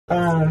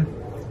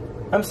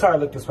I'm sorry I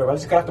looked this way, but I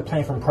just got off the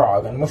plane from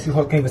Prague, and most of you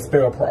can't even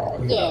spell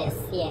Prague. Yes,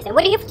 yes. And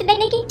what are you here for today,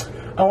 Nicki?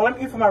 Well, I'm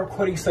here for my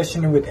recording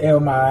session with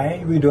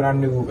LMI. We're doing our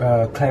new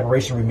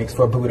collaboration remix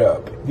for Boot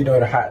Up. You know,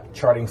 the hot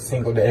charting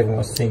single that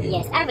everyone's singing.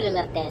 Yes, I really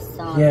love that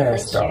song.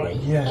 Yes, darling,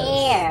 yes.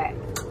 Hair.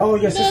 Oh,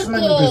 yes, this is my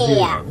new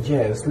Brazilian.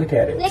 Yes, look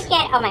at it. Look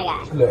at, oh my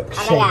God. Look, oh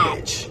shake, my God.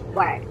 bitch.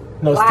 Word.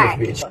 No Word. stiff,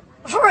 bitch.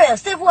 For real,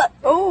 stiff what?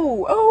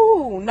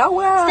 Oh, no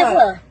well. Stiff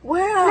what?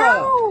 Well.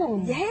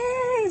 No.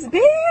 Yes,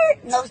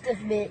 bitch. No stiff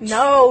bitch.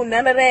 No,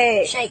 none of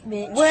that. Shake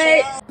bitch.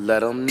 What?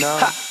 Let them know.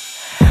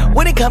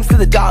 When it comes to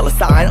the dollar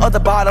sign or the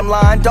bottom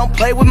line, don't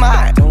play with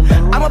mine.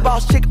 I'm a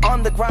boss chick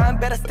on the grind,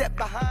 better step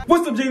behind.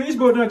 What's up, JV? It's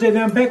your boy, RENARD.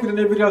 I'm back with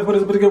another video. What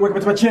is good? Welcome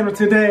back to my channel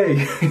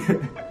today.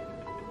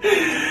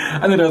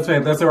 I know that was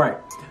fast, that's alright.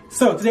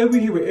 So, today we're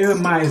here with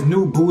LMI's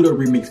new Boot Up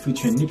remix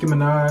featuring Nicki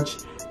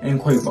Minaj and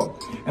Quavo.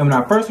 And when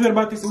I first heard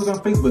about this, it was on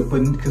Facebook,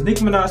 but because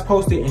Nicki Minaj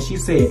posted and she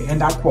said,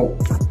 and I quote,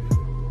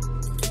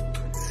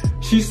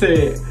 she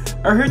said,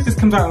 I heard this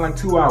comes out in like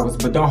 2 hours,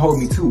 but don't hold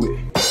me to it.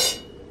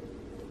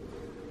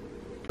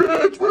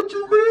 Bitch, what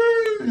you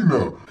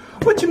mean?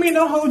 What you mean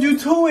don't hold you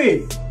to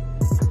it?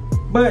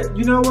 But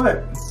you know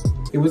what?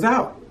 It was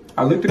out.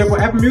 I looked it up on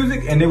Apple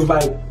Music and it was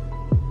like,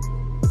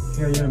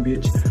 hell yeah,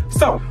 bitch.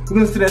 So, we're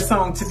gonna listen to that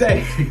song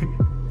today.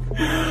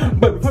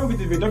 But before we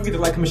get to the video, don't forget to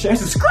like, comment, share, and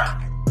subscribe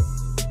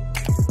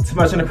to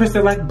my channel. Press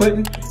that like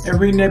button and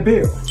ring that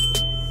bell.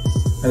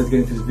 Let's get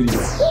into this video.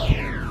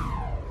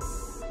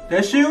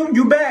 That's you?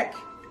 You back?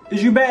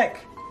 Is you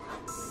back?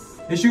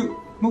 It's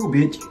you? Move,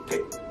 bitch.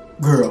 Hey,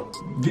 girl,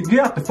 get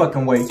out the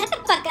fucking way. Shut the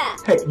fuck up.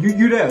 Hey,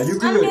 you there? You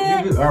good?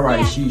 You good? All right,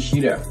 yeah. she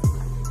there.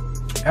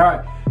 All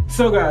right.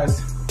 So guys,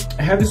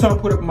 I have this song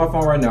put up on my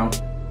phone right now,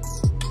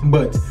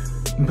 but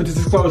let me put this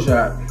disclosure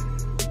out.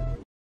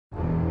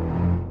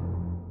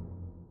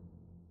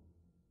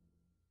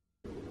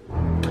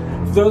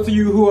 For those of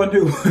you who are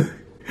new,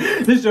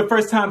 this is your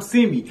first time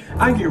seeing me.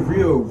 I get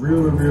real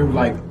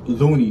like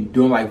loony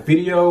doing like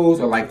videos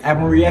or like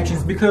album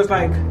reactions because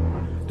like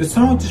the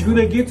song just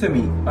really get to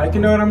me. Like, you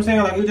know what I'm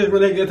saying? Like, it just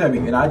really get to me,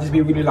 and I just be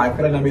really like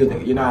feeling the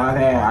music. You know what I'm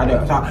saying? I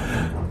know. So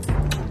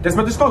that's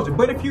my disclosure.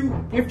 But if you've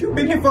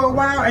been here for a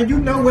while and you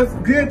know what's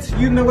good,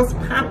 you know what's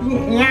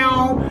popping,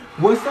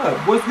 what's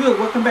up? What's good?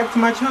 Welcome back to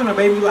my channel,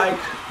 baby. Like,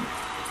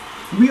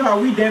 we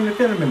damn near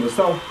family members.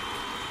 So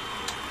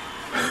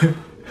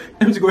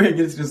let me just go ahead and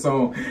get into the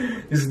song.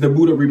 This is the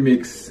Boot Up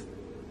remix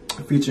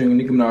featuring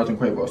Nicki Minaj and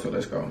Quavo. So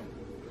let's go.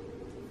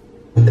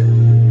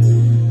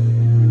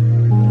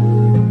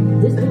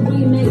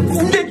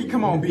 Nicki,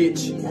 come on,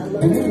 bitch.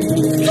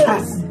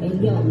 Yes.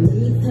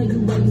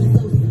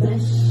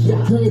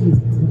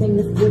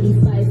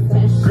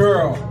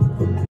 Girl.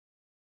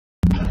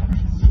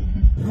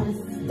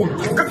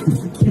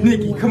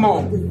 Nicki, come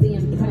on.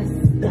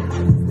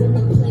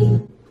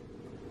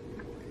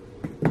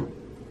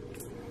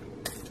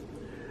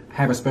 I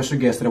have a special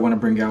guest that I want to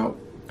bring out.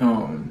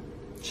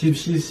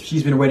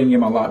 She's been waiting in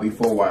my lobby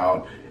for a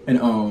while, and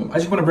I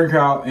just want to bring her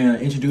out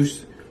and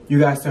introduce you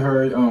guys to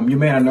her. You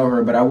may not know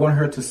her, but I want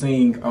her to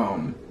sing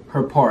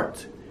her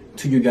part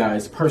to you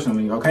guys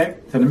personally. Okay,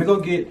 so let me go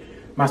get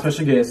my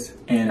special guest,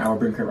 and I will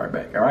bring her right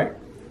back. All right.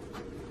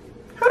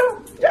 Hold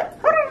on. Yeah,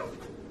 hold on.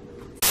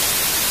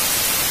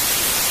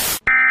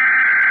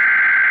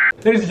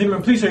 Ladies and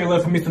gentlemen, please show your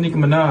love for Mr. Nicki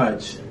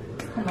Minaj.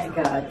 Oh my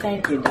God,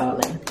 thank you,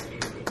 darling.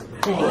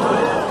 Thank you.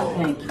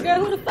 Thank you. Girl,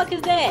 who the fuck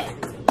is that?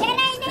 Hey,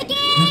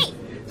 Nicki!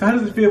 So how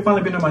does it feel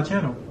finally being on my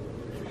channel?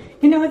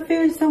 You know, it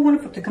feels so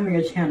wonderful to come on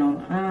your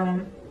channel.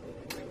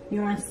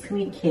 You're a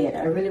sweet kid.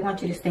 I really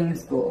want you to stay in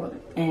school.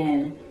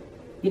 And,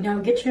 you know,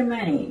 get your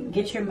money.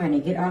 Get your money.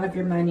 Get all of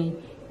your money.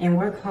 And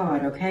work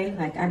hard, okay?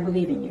 Like, I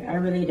believe in you. I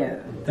really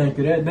do. Thank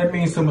you. That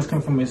means so much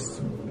coming from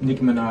Miss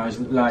Nicki Minaj.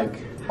 Like,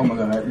 oh my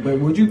God. But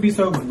would you be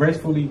so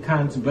gracefully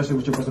kind to bless her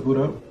with your first Boot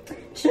Up?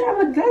 Sure, I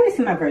would gladly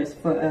see my verse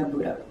for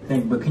Boot Up.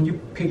 Thank you. But can you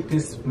pick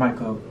this mic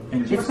up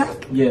and just... This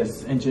mic?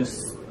 Yes, and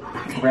just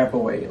rap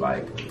away.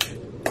 Like,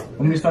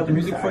 want me to start the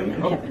music for you?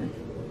 Oh.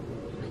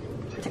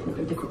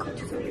 Technical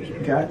difficulties over here.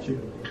 Got you.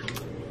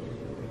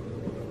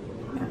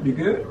 You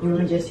good? You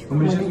want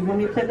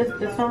me to play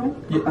this song?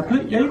 Yeah,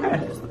 okay. Yeah, you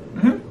can.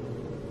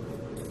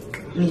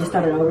 You just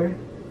start it over?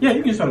 Yeah,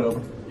 you can start it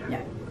over.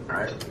 Yeah.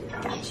 Alright.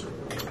 Got you.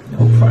 No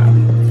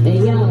problem. Hey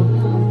yo,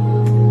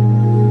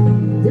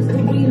 this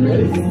could be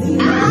amazing.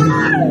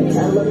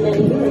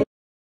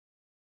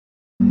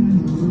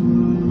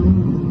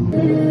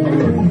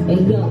 Hey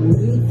yo, let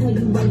me tell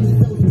you why you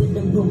so good.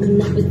 I'm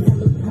broken up and tell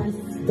her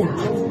pressed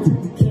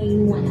out.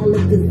 Came one hell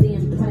of a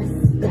damn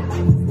pressed out.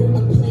 Still a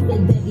play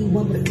that baby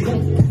one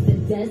respect. Got the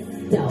death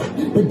though,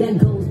 but that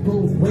goes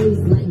both ways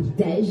like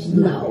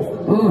Dejlo.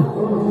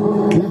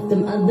 Left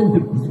them other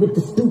bitches with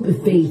the stupid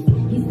face.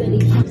 He said he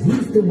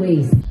used to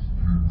waste.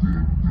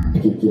 He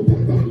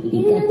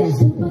got that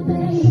super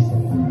bass.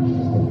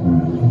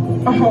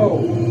 Oh,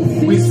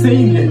 we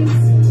singing.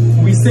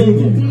 We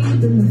singing.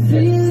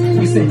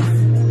 We sing.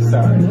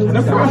 Sorry.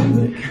 No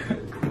problem.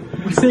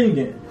 We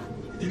singing.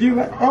 Did you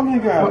like? Oh my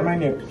God, my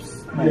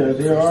nips. Yeah,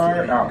 they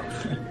are out.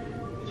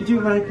 Did you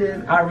like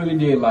it? I really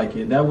did like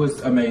it. That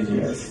was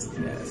amazing. Yes.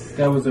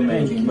 That was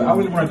amazing. But I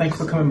really want to thank you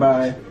for coming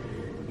by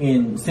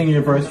and singing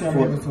your verse for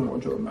some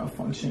wardrobe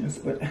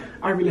malfunctions. But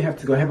I really have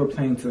to go. I have a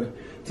plane to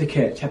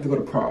catch. I have to go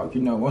to Prague.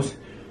 You know, most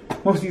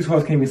of these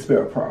hoes can't even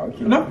spell Prague.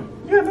 You know?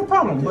 Yeah, no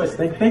problem. But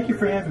Thank you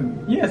for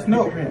having me. yes,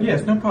 no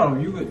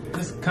problem. You could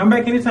just come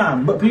back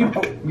anytime. But please,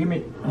 give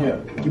me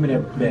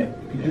that back.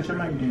 Get your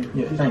mic down.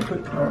 Yeah, thank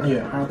you.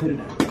 Yeah, I'll put it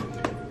down.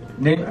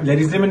 then,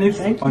 ladies and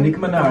gentlemen, on Nicki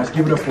Minaj,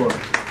 give it up for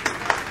her.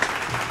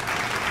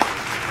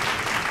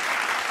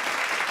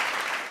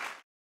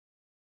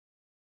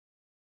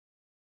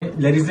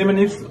 Ladies and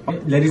gentlemen,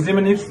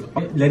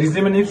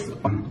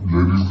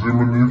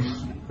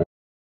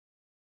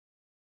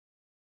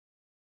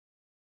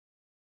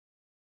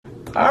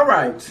 all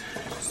right,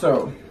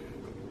 so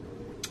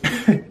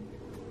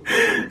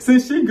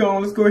since she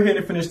gone, let's go ahead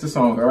and finish the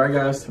song. All right,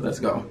 guys, let's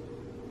go.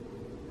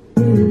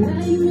 I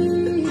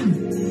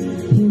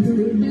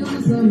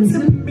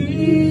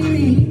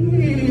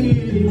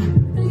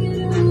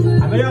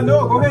know y'all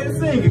know it. Go ahead and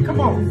sing it. Come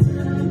on.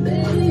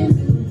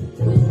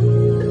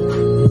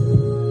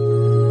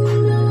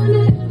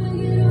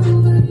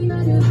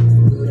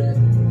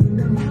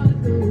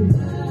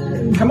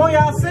 Come on,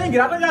 y'all, sing it.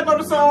 I know y'all know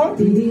the song.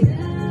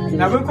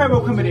 Now, when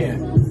Quavo coming in?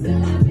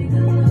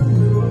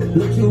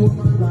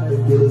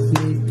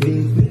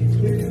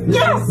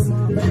 Yes!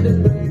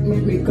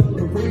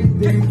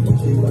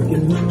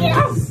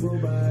 Yes!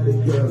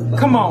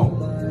 Come on.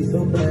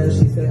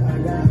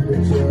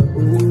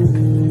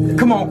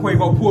 Come on,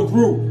 Quavo, pull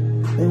through.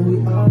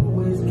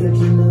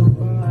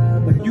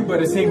 You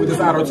better sing with this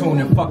auto-tune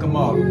and fuck him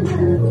up.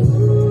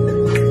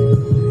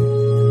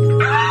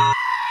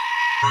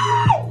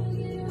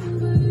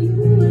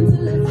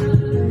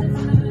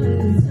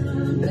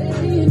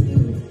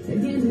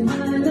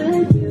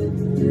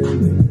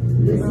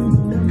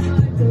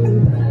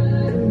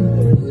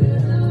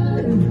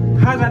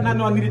 How did I not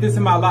know I needed this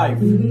in my life?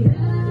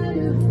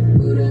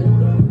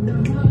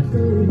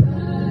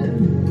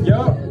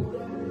 Yup.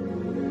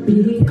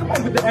 Come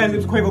on with the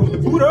ad-libs, Quavo, with the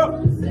boot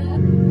up.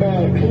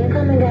 Babe, can you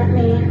come and get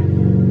me?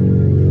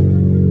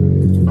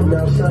 I'm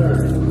outside.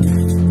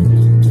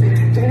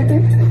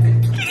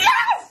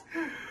 Yes!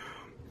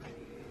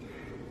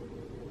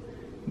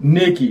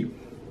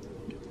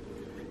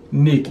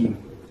 Nicki,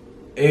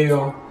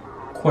 L,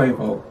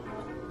 Quavo.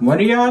 One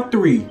of y'all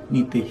three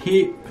need to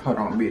hit, hold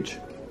on, bitch.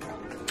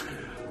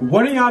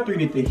 One of y'all three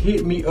need to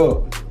hit me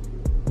up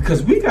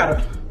because we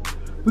gotta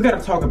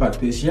talk about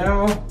this,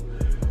 y'all.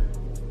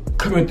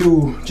 Coming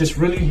through, just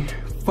really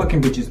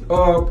fucking bitches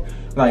up.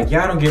 Like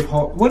y'all don't give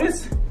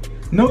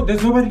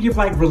there's nobody give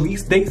like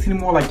release dates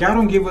anymore. Like y'all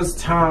don't give us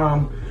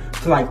time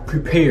to like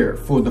prepare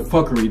for the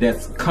fuckery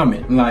that's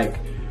coming. Like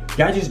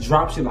y'all just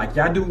drop shit. Like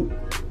y'all do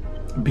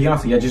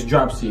Beyonce, y'all just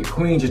drop shit.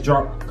 Queen just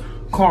dropped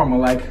Karma.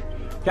 Like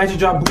y'all just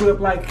drop boot up.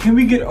 Like can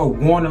we get a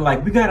warning?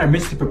 Like we gotta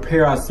mentally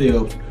prepare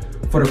ourselves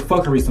for the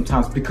fuckery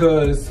sometimes,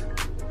 because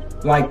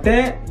like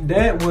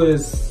that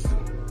was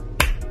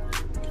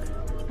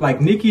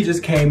like Nicki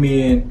just came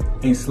in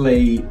and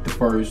slayed the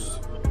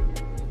first,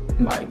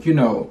 like, you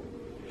know,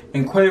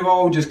 and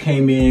Quavo just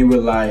came in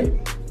with like,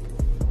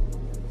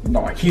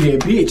 no, like he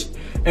that bitch,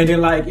 and then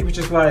like it was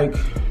just like,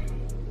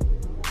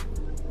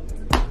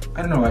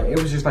 I don't know, like it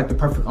was just like the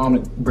perfect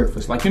omelet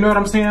breakfast, like, you know what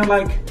I'm saying?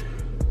 Like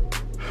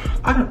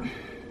I don't.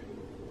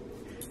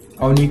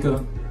 Oh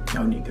Nika,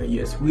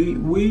 yes, we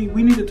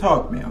need to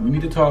talk, man. We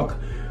need to talk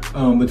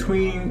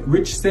between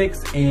Rich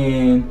Sex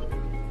and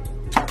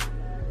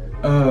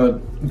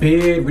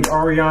Bed with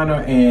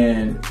Ariana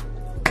and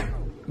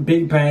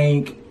Big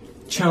Bang,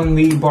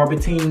 Chun-Li,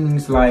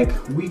 Barbatines. Like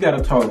we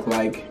gotta talk.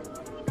 Like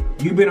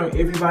you've been on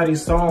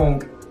everybody's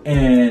song,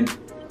 and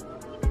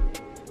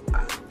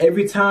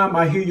every time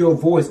I hear your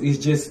voice, it's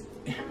just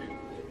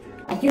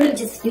You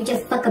just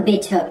fuck a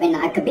bitch up, and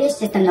like a bitch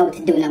just don't know what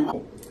to do no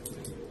more.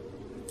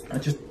 I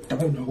just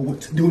don't know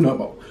what to do no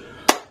more.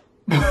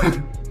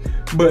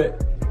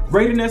 But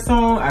rating that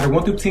song out of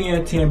 1 through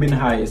 10, 10 being the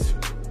highest.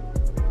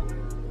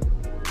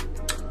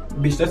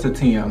 Bitch, that's a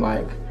 10.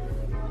 Like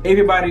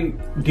everybody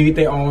did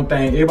their own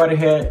thing. Everybody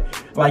had,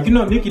 like, you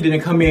know, Nicki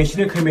didn't come in. She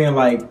didn't come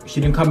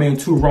in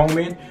too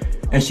Roman,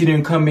 and she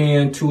didn't come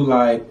in too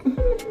like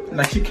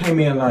she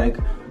came in like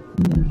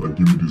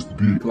give me this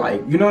dick.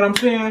 Like, you know what I'm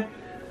saying?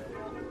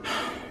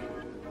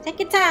 Take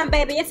your time,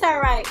 baby. It's all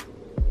right.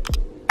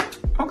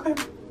 Okay.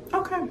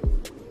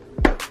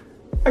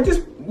 I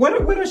just, what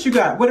else you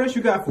got? What else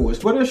you got for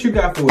us? What else you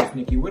got for us,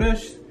 Nicki? What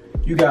else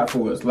you got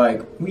for us?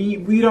 Like,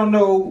 we don't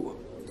know,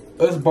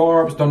 us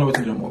Barbs don't know what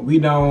to do no more. We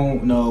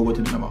don't know what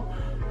to do no more.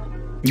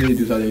 You need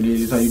to do something. You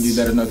need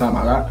that another time,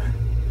 alright?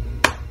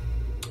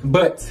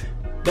 But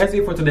that's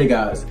it for today,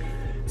 guys.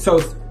 So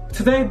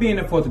today being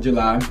the 4th of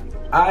July,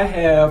 I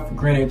have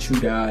granted you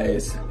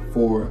guys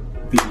 4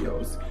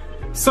 videos.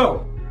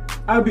 So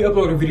I'll be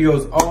uploading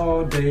videos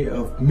all day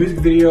of music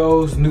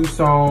videos, new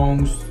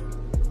songs,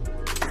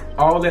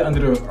 all that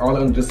under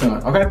the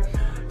sun. Okay,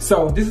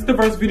 so this is the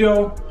first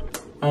video.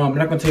 I'm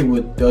not gonna tell you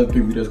what the other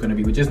 3 videos are gonna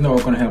be, but just know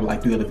I'm gonna have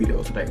like 3 other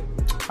videos today.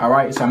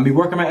 Alright, so I'm gonna be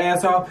working my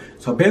ass off.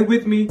 So bear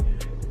with me.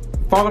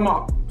 Follow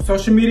my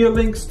social media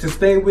links to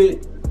stay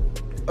with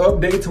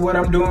updates to what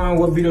I'm doing,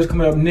 what videos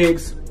coming up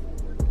next.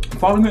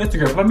 Follow me on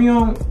Instagram. Follow me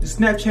on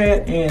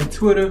Snapchat and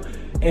Twitter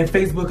and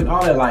Facebook and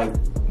all that, like,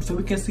 so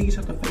we can see each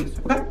other's face,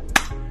 okay?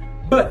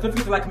 But don't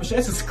forget to like, comment, share,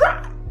 and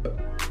subscribe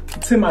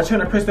to my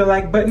channel. Press the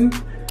like button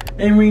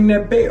and ring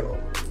that bell.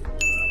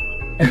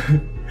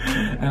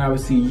 And I will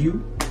see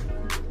you.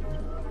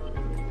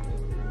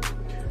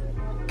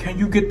 Can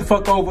you get the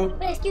fuck over?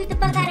 Well, excuse the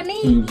fuck out of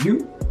me. And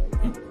you.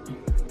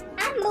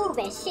 I'm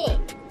moving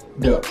shit.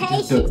 Duck,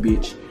 just duck,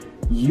 bitch.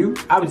 You.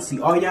 I will see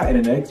all y'all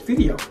in the next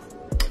video.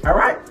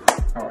 Alright?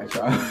 Alright,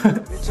 y'all.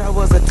 Bitch, I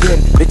was a 10,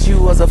 bitch,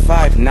 you was a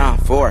 5, nah,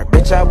 4.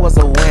 Bitch, I was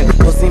a win,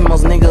 pussy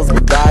most niggas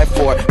would die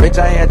for. Bitch,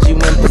 I had you in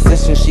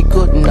position she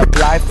couldn't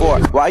apply for.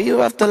 Why you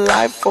have to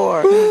lie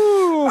for?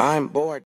 I'm bored.